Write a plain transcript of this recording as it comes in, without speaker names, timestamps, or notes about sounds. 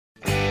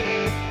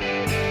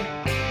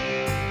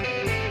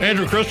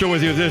Andrew Krystal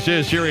with you. This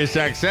is Sirius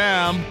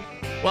XM.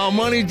 Well,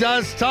 money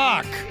does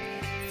talk.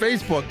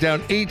 Facebook down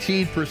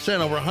 18%,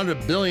 over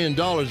 $100 billion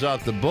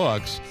out the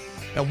books.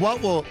 And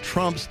what will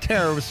Trump's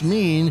tariffs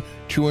mean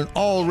to an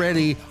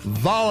already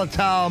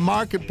volatile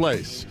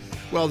marketplace?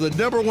 Well, the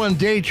number one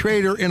day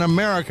trader in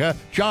America,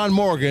 Jon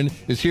Morgan,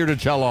 is here to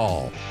tell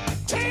all.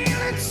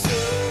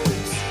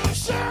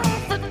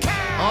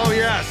 Oh,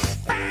 yes.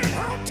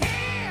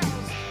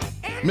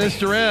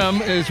 Mr.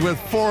 M is with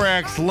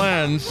Forex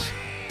Lens,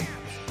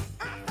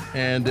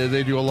 and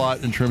they do a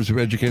lot in terms of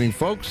educating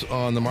folks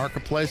on the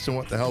marketplace and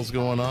what the hell's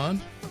going on.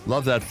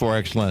 Love that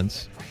Forex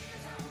Lens.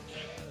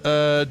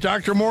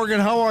 Dr. Morgan,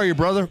 how are you,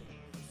 brother?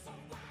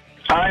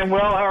 I'm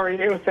well. How are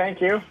you? Thank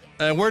you.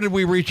 And where did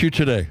we reach you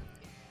today?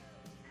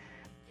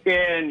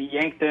 In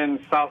Yankton,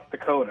 South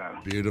Dakota.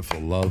 Beautiful.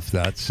 Love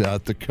that,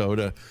 South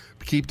Dakota.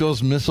 Keep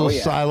those missile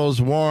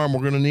silos warm. We're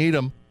going to need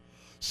them.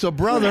 So,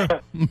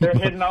 brother. They're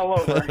hidden all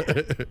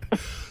over.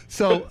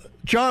 So,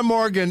 Jon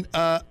Morgan,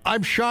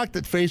 I'm shocked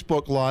that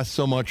Facebook lost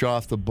so much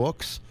off the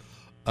books.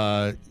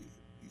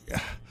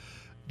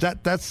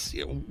 That's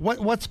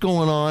what's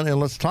going on, and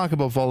let's talk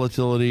about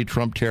volatility,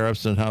 Trump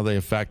tariffs, and how they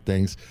affect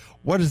things.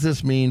 What does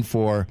this mean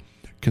for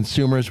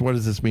consumers? What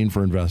does this mean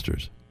for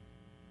investors?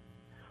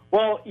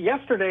 Well,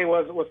 yesterday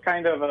was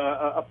kind of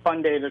a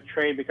fun day to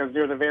trade because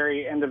near the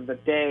very end of the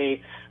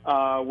day,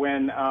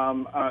 when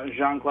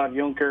Jean-Claude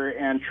Juncker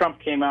and Trump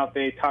came out,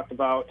 they talked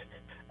about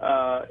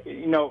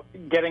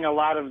getting a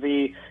lot of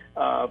the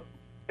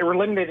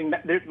eliminating,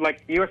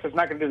 like the U.S. is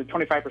not going to do the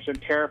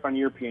 25% tariff on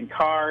European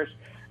cars.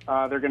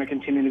 They're going to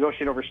continue to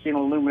negotiate over steel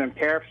and aluminum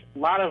tariffs. A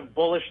lot of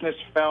bullishness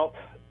felt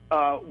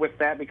with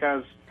that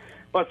because,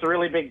 well, it's a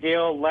really big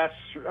deal, less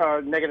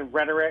negative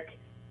rhetoric.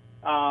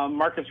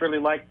 Markets really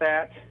like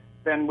that.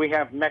 Then we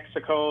have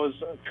Mexico's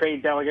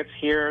trade delegates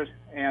here,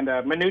 and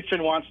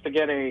Mnuchin wants to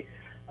get a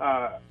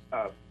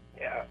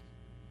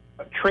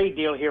trade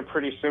deal here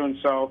pretty soon.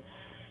 So,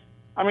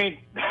 I mean,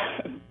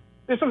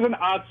 this is an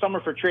odd summer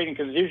for trading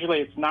because usually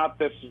it's not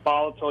this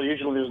volatile.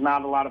 Usually there's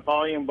not a lot of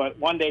volume, but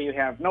one day you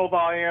have no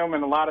volume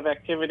and a lot of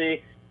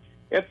activity.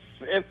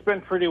 It's been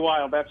pretty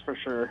wild, that's for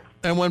sure.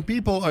 And when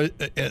people, are,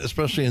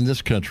 especially in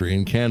this country,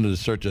 in Canada,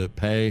 start to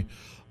pay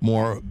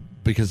more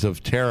because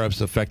of tariffs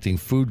affecting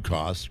food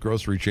costs,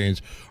 grocery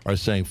chains are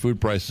saying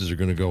food prices are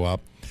going to go up.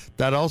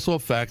 That also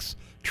affects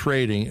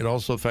trading. It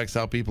also affects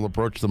how people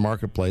approach the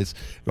marketplace.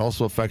 It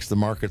also affects the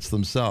markets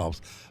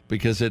themselves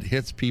because it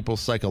hits people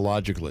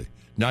psychologically,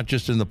 not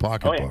just in the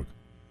pocketbook.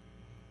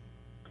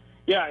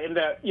 Yeah, in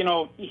that,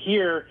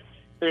 here,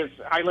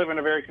 I live in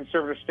a very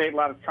conservative state, a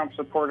lot of Trump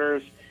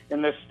supporters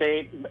in this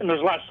state, and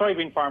there's a lot of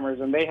soybean farmers,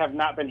 and they have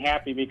not been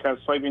happy because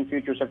soybean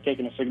futures have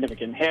taken a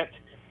significant hit.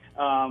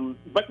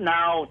 But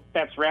now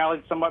that's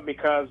rallied somewhat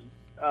because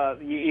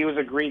he was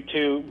agreed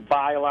to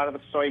buy a lot of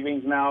the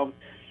soybeans now.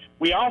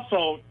 We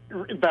also,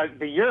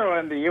 the euro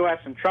and the U.S.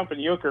 and Trump and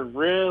Juncker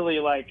really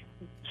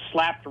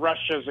slapped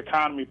Russia's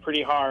economy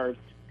pretty hard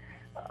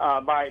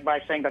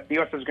by saying that the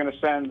U.S. is going to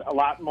send a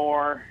lot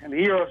more and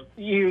the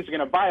EU is going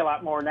to buy a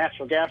lot more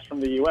natural gas from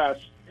the U.S.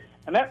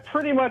 And that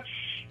pretty much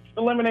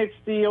eliminates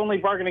the only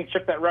bargaining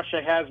chip that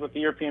Russia has with the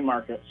European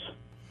markets.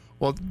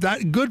 Well,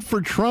 that good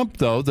for Trump,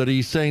 though, that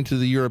he's saying to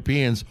the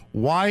Europeans,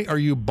 why are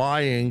you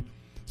buying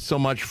so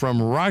much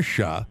from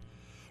Russia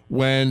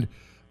when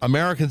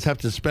Americans have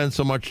to spend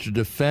so much to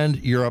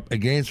defend Europe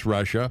against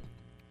Russia?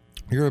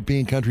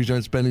 European countries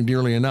aren't spending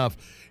nearly enough.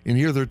 And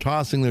here they're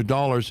tossing their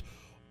dollars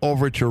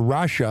over to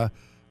Russia,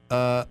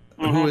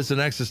 who is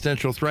an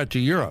existential threat to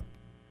Europe.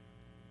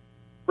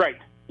 Right.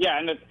 Yeah,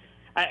 and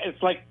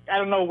it's like, I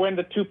don't know when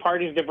the two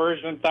parties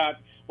diverged and thought,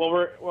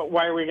 well,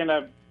 why are we going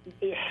to...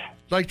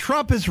 Like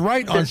Trump is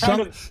right on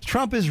some.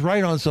 Trump is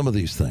right on some of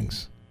these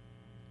things.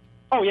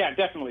 Oh yeah,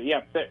 definitely.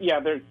 Yeah.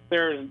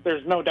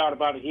 There's no doubt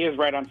about it. He is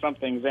right on some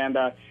things, and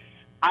I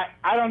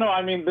don't know.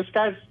 I mean, this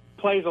guy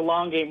plays a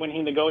long game when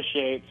he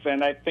negotiates,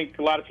 and I think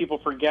a lot of people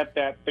forget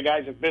that the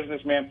guy's a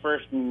businessman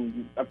first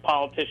and a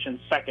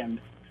politician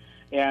second,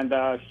 and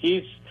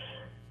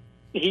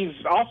He's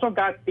also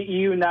got the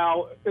EU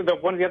now.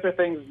 One of the other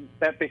things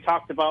that they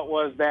talked about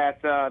was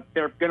that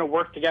they're going to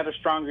work together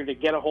stronger to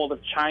get a hold of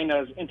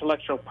China's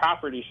intellectual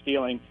property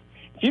stealing.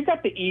 If you've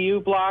got the EU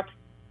bloc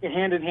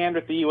hand in hand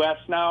with the U.S.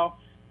 now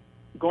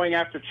going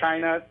after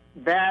China,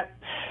 that's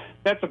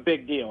a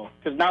big deal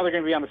because now they're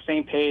going to be on the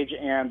same page,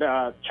 and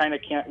China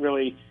can't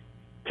really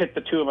pit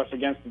the two of us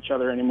against each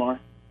other anymore.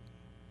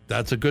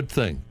 That's a good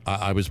thing.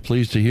 I was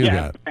pleased to hear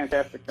that.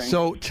 Fantastic thing.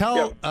 So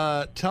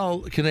tell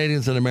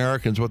Canadians and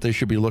Americans what they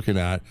should be looking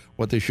at,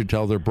 what they should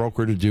tell their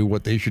broker to do,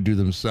 what they should do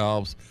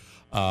themselves.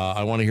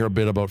 I want to hear a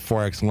bit about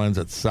Forex Lens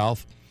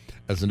itself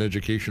as an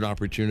education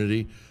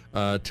opportunity.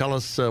 Tell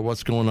us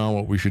what's going on,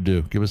 what we should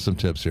do. Give us some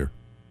tips here.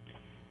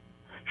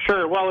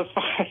 Sure. Well,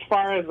 as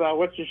far as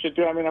what you should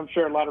do, I mean, I'm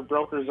sure a lot of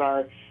brokers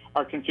are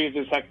confused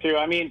as heck too.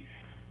 I mean,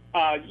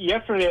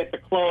 yesterday at the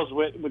close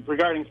with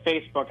regarding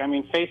Facebook, I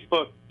mean,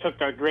 Facebook took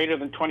a greater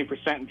than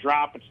 20%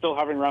 drop. It's still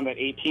hovering around that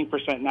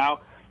 18% now.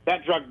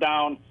 That dragged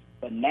down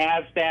the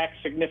NASDAQ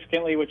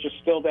significantly, which is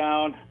still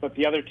down, but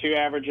the other two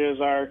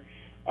averages are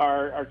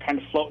kind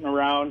of floating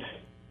around.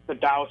 The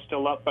Dow's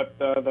still up, but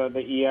the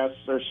ES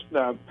or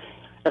the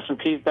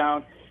S&P's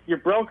down. Your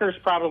broker's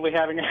probably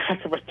having a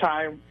heck of a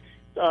time.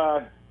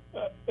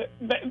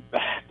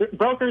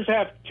 Brokers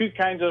have two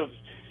kinds of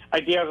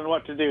ideas on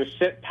what to do: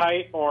 sit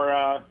tight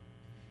or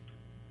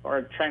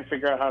try and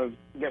figure out how to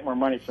get more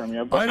money from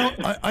you. But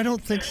I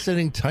don't think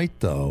sitting tight,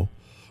 though,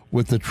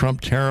 with the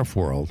Trump tariff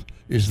world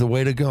is the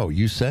way to go.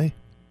 You say?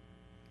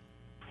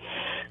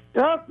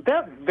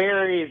 That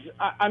varies.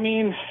 I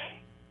mean,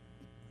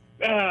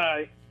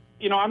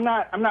 I'm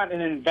not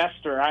an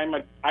investor.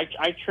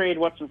 I trade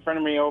what's in front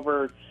of me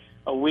over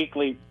a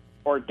weekly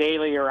or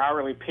daily or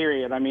hourly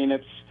period. I mean,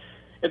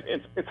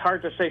 it's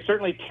hard to say.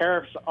 Certainly,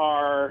 tariffs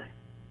are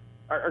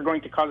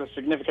going to cause a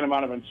significant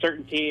amount of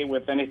uncertainty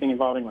with anything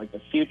involving like the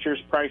futures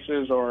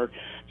prices or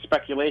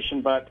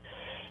speculation. But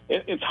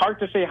it's hard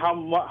to say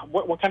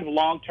what kind of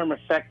long-term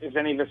effect is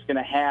any of this going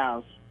to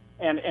have,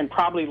 and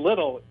probably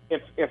little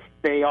if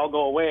they all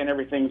go away and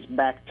everything's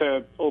back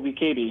to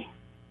OBKB.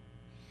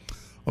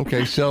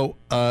 Okay, so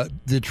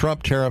the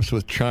Trump tariffs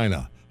with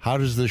China, how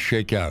does this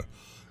shake out?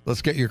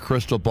 Let's get your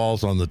crystal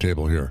balls on the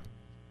table here.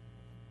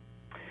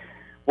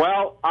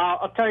 Well,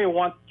 I'll tell you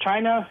one.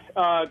 China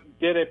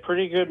did a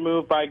pretty good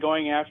move by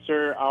going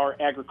after our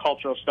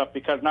agricultural stuff,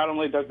 because not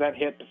only does that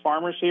hit the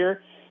farmers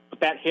here, but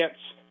that hits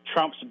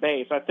Trump's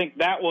base. I think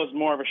that was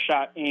more of a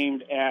shot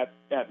aimed at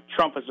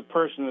Trump as a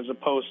person as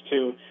opposed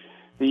to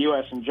the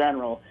U.S. in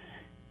general.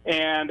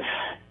 And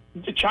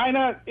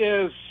China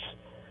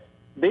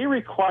they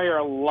require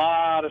a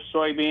lot of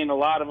soybean, a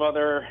lot of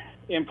other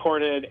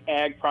imported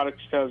ag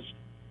products, because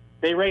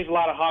they raise a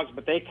lot of hogs,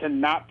 but they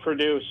cannot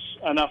produce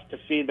enough to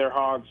feed their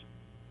hogs.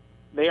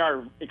 They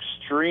are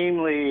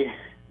extremely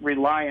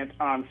reliant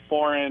on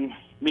foreign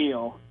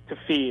meal to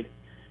feed.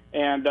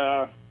 And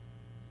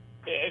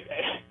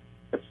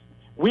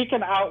we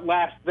can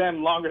outlast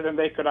them longer than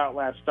they could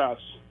outlast us.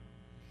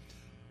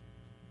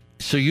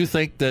 So you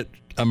think that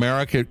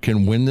America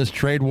can win this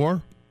trade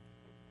war?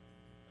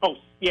 Oh,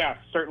 yeah,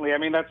 certainly. I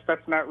mean,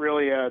 that's not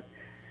really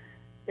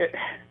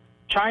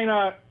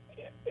China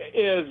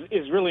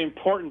is really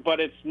important, but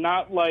it's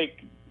not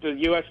like the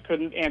U.S.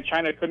 couldn't and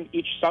China couldn't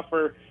each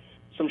suffer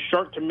some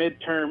short to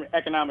mid-term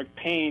economic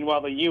pain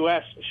while the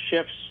U.S.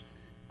 shifts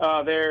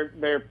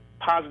their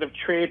positive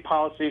trade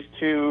policies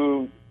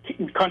to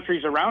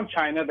countries around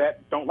China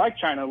that don't like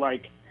China,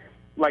 like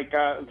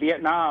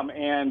Vietnam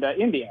and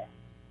India.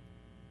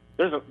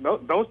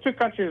 Those two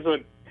countries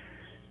would.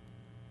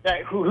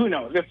 Who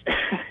knows?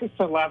 It's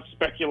a lot of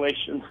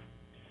speculation.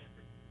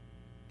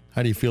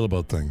 How do you feel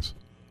about things?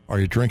 Are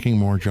you drinking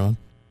more, John?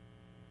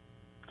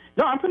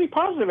 No, I'm pretty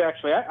positive,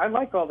 actually. I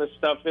like all this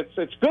stuff.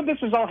 It's good this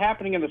is all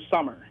happening in the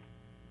summer.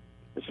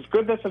 This is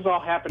good this is all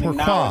happening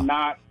now and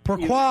not...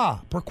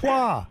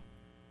 Pourquoi?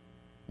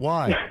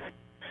 Why?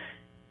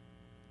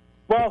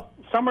 Well,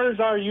 summers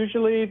are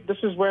usually... This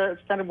is where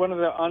it's kind of one of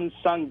the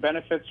unsung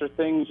benefits or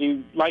things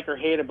you like or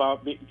hate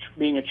about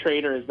being a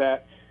trader, is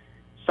that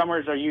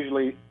summers are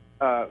usually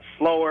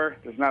slower.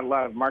 There's not a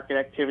lot of market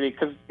activity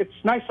because it's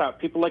nice out.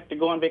 People like to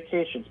go on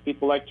vacations.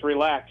 People like to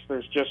relax.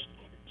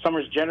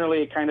 Summer's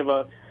generally kind of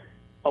a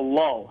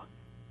lull.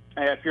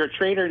 If you're a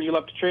trader and you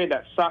love to trade,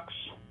 that sucks.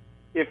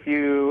 If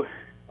you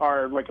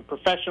are like a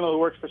professional who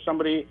works for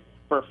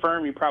a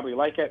firm, you probably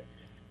like it.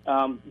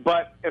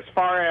 But as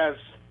far as,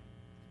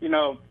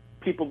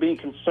 people being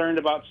concerned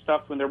about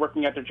stuff when they're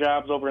working at their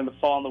jobs over in the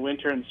fall and the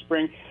winter and the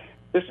spring,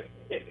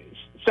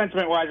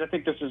 sentiment-wise, I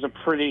think this is a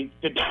pretty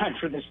good time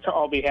for this to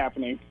all be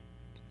happening.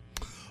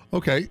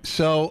 Okay,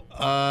 so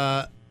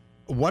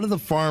what are the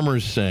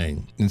farmers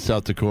saying in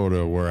South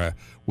Dakota, where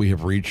we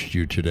have reached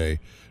you today,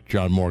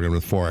 Jon Morgan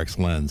with Forex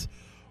Lens?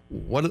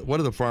 What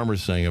are the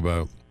farmers saying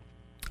about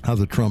how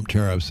the Trump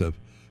tariffs have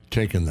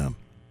taken them?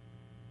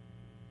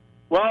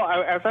 Well,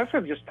 as I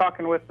said, just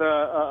talking with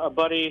a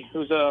buddy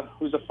who's a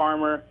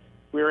farmer.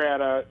 We were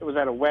at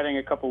a wedding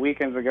a couple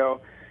weekends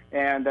ago,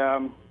 and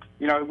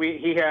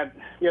he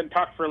hadn't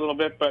talked for a little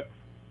bit, but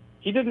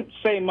he didn't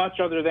say much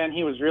other than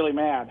he was really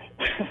mad.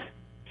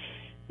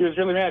 He was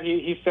really mad.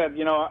 He said,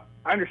 I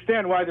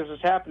understand why this is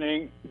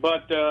happening,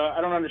 but I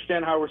don't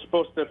understand how we're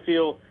supposed to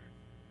feel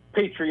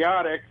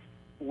patriotic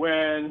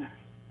when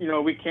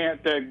we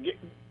can't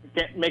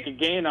make a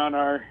gain on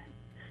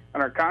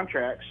our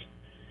contracts.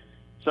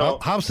 So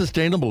how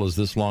sustainable is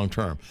this long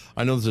term?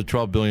 I know there's a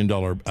 $12 billion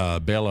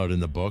bailout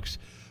in the books.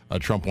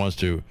 Trump wants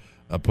to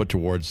put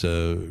towards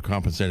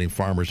compensating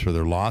farmers for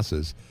their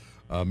losses.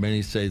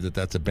 Many say that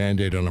that's a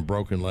Band-Aid on a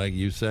broken leg.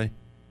 You say?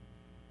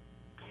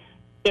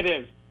 It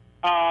is.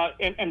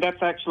 And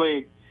that's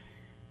actually,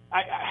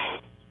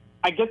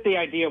 I get the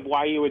idea of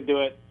why you would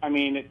do it. I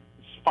mean,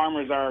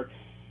 farmers are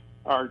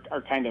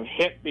kind of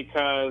hit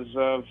because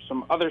of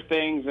some other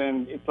things,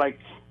 and it's like,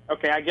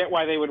 okay, I get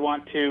why they would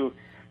want to,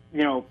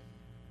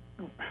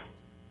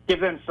 give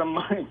them some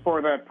money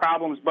for the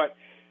problems, but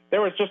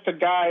there was just a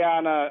guy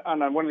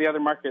on one of the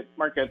other market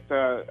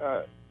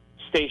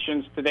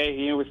stations today.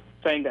 He was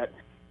saying that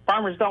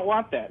farmers don't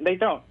want that. They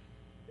don't.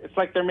 it's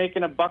like they're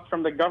making a buck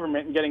from the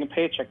government and getting a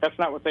paycheck. That's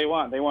not what they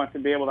want. They want to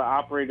be able to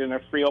operate in a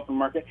free, open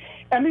market.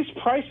 And these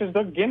prices,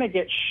 they're going to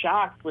get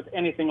shocked with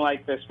anything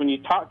like this. When you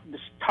talk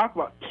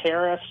about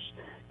tariffs,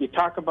 you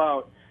talk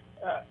about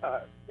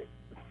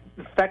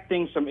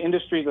affecting some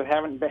industries that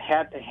haven't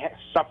had to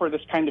suffer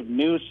this kind of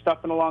news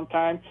stuff in a long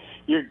time,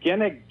 you're going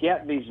to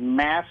get these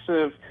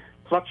massive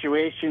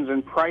fluctuations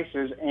in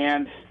prices,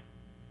 and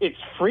it's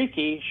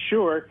freaky,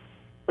 sure,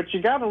 but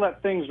you got to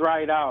let things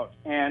ride out,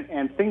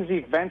 and things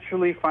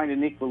eventually find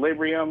an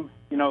equilibrium.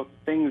 You know,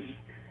 things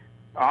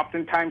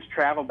oftentimes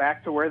travel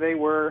back to where they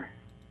were.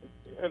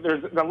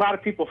 There's a lot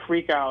of people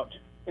freak out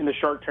in the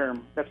short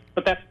term, but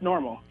that's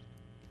normal.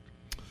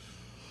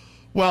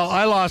 Well,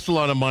 I lost a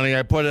lot of money.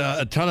 I put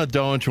a ton of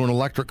dough into an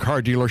electric car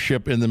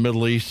dealership in the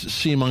Middle East,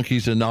 sea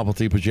monkeys in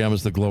novelty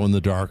pajamas that glow in the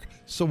dark.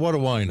 So what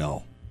do I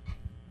know?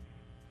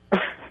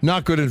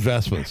 Not good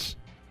investments.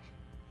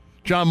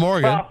 Jon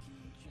Morgan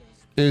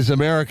is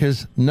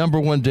America's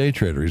 #1 day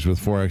trader. He's with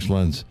Forex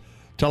Lens.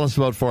 Tell us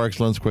about Forex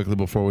Lens quickly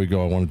before we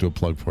go. I want to do a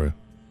plug for you.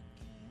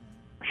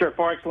 Sure.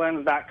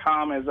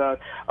 ForexLens.com is a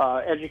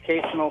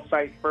educational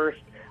site first.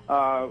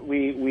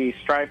 We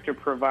strive to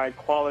provide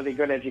quality,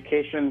 good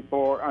education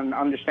for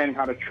understanding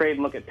how to trade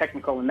and look at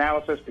technical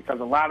analysis, because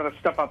a lot of the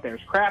stuff out there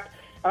is crap.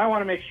 And I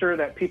want to make sure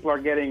that people are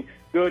getting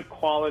good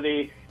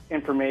quality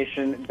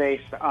information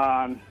based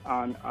on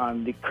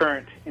the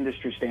current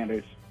industry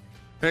standards.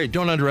 Hey,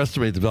 don't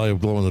underestimate the value of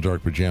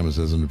glow-in-the-dark pajamas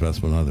as an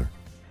investment either.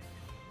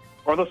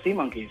 Or those sea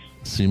monkeys.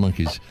 Sea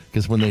monkeys,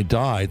 because when they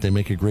die, they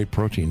make a great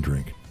protein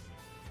drink.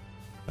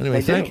 Anyway,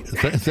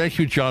 thank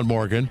you, Jon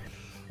Morgan.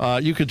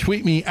 You can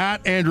tweet me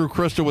at Andrew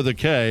Krystal with a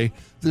K.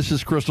 This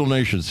is Krystal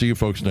Nation. See you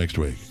folks next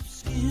week.